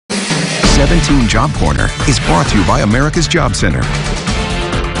17 Job Corner is brought to you by America's Job Center.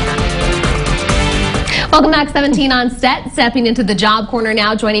 Welcome back, 17 on set. Stepping into the Job Corner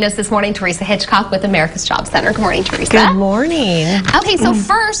now. Joining us this morning, Teresa Hitchcock with America's Job Center. Good morning, Teresa. Good morning. Okay, so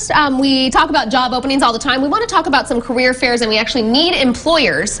first, we talk about job openings all the time. We want to talk about some career fairs, and we actually need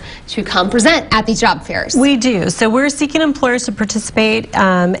employers to come present at these job fairs. We do. So we're seeking employers to participate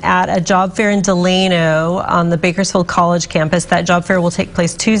at a job fair in Delano on the Bakersfield College campus. That job fair will take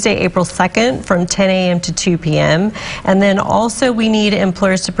place Tuesday, April 2nd from 10 a.m. to 2 p.m. And then also we need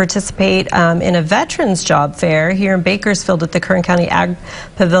employers to participate in a veterans job fair here in Bakersfield at the Kern County Ag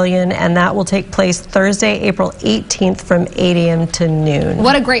Pavilion, and that will take place Thursday, April 18th from 8 a.m. to noon.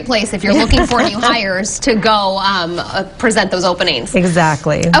 What a great place if you're looking for new hires to go present those openings.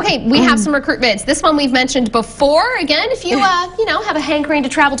 Exactly. Okay, we have some recruitments. This one we've mentioned before. Again, if you have a hankering to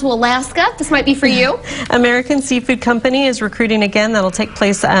travel to Alaska, this might be for you. American Seafood Company is recruiting again. That'll take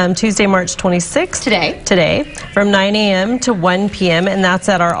place Tuesday, March 26th. Today, from 9 a.m. to 1 p.m. and that's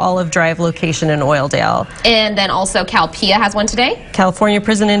at our Olive Drive location in Oildale. And then also CalPIA has one today. California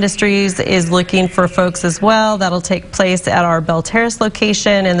Prison Industries is looking for folks as well. That'll take place at our Bell Terrace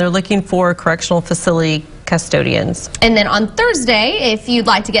location, and they're looking for correctional facility custodians. And then on Thursday, if you'd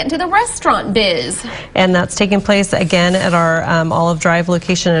like to get into the restaurant biz. And that's taking place again at our Olive Drive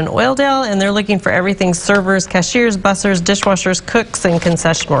location in Oildale, and they're looking for everything: servers, cashiers, bussers, dishwashers, cooks, and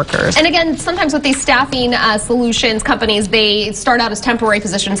concession workers. And again, sometimes with these staffing solutions companies, they start out as temporary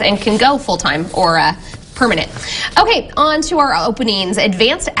positions and can go full-time or permanent. Okay, on to our openings.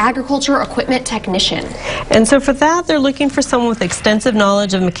 Advanced Agriculture Equipment Technician. And so for that, they're looking for someone with extensive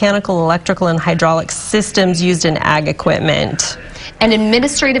knowledge of mechanical, electrical, and hydraulic systems used in ag equipment. An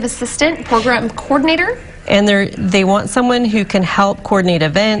Administrative Assistant, Program Coordinator. And they want someone who can help coordinate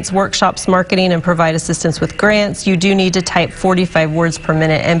events, workshops, marketing, and provide assistance with grants. You do need to type 45 words per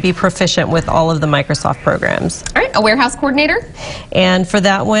minute and be proficient with all of the Microsoft programs. All right, a Warehouse Coordinator. And for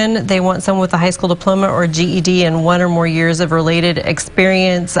that one, they want someone with a high school diploma or GED and 1 or more years of related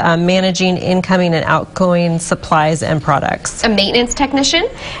experience managing incoming and outgoing supplies and products. A Maintenance Technician.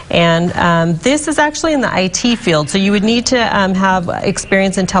 And this is actually in the IT field, so you would need to have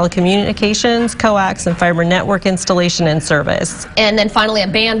experience in telecommunications, coax, and fiber network installation and service. And then finally, a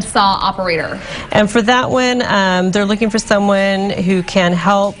bandsaw operator. And for that one, they're looking for someone who can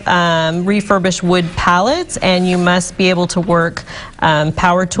help refurbish wood pallets, and you must be able to work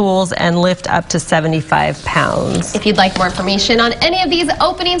power tools and lift up to 75 pounds. If you'd like more information on any of these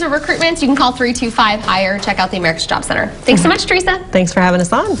openings or recruitments, you can call 325-HIRE. Check out the America's Job Center. Thanks so much, Teresa. Thanks for having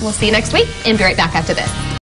us on. We'll see you next week and be right back after this.